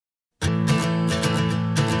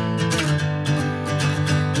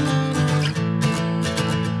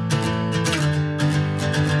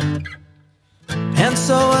And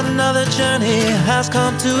so another journey has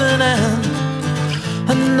come to an end.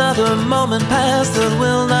 Another moment passed that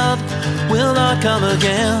will not come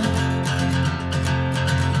again.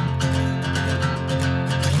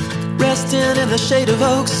 Resting in the shade of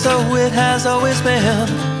oaks, so it has always been.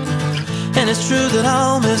 And it's true that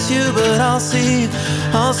I'll miss you, but I'll see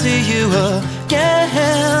you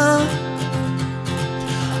again.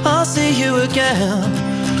 I'll see you again.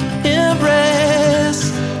 Embrace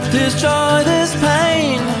this joy, this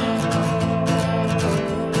pain.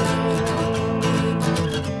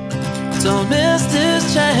 Don't miss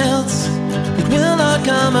this chance, it will not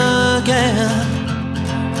come again.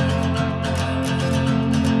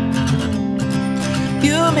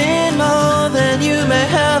 You mean more than you may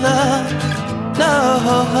ever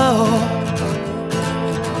know.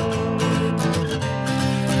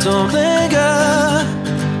 Don't linger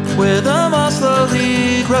where the moss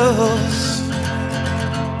slowly grows.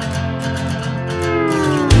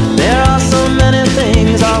 There are so many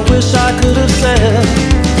things I wish I could have said.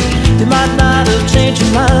 They might not have changed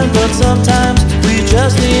your mind, but sometimes we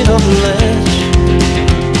just lean on the ledge.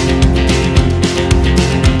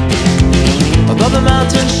 Above the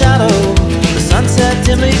mountain shadow, the sunset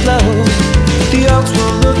dimly glows. The oaks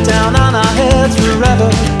will look down on our heads forever,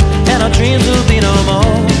 and our dreams will be no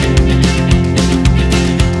more.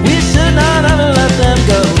 We should not ever let them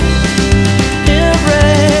go.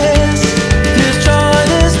 Embrace this joy,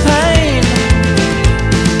 this pain.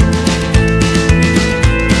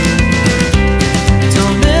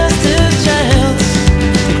 Don't miss this chance,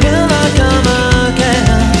 it will not come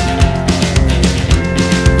again.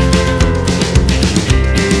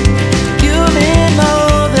 You mean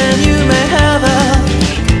more than you may ever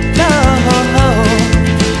know.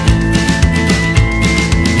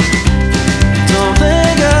 Don't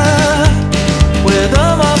linger where the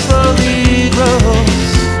moss slowly grows.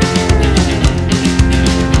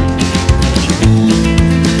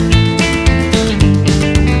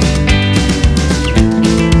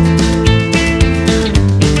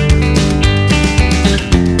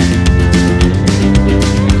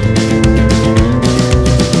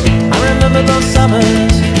 I remember those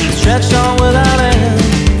summers stretched on without end.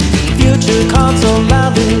 Future called so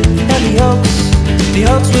loudly, and the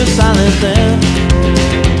oaks were silent then.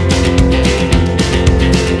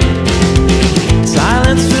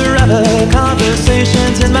 Silence forever,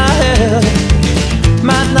 conversations in my head.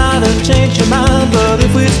 Might not have changed your mind, but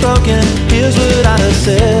if we'd spoken, here's what I'd have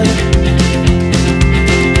said.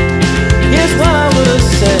 Here's what I would have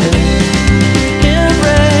said.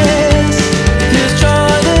 Embrace this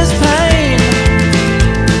joy, this pain.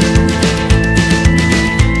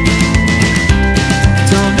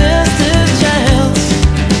 Don't miss this chance,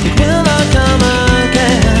 it will not come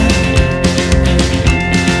again.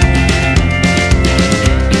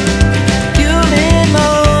 You mean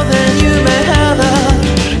more than you may ever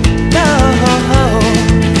know.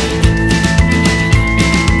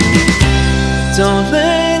 Don't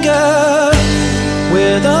linger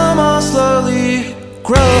where the moss slowly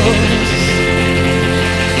grows.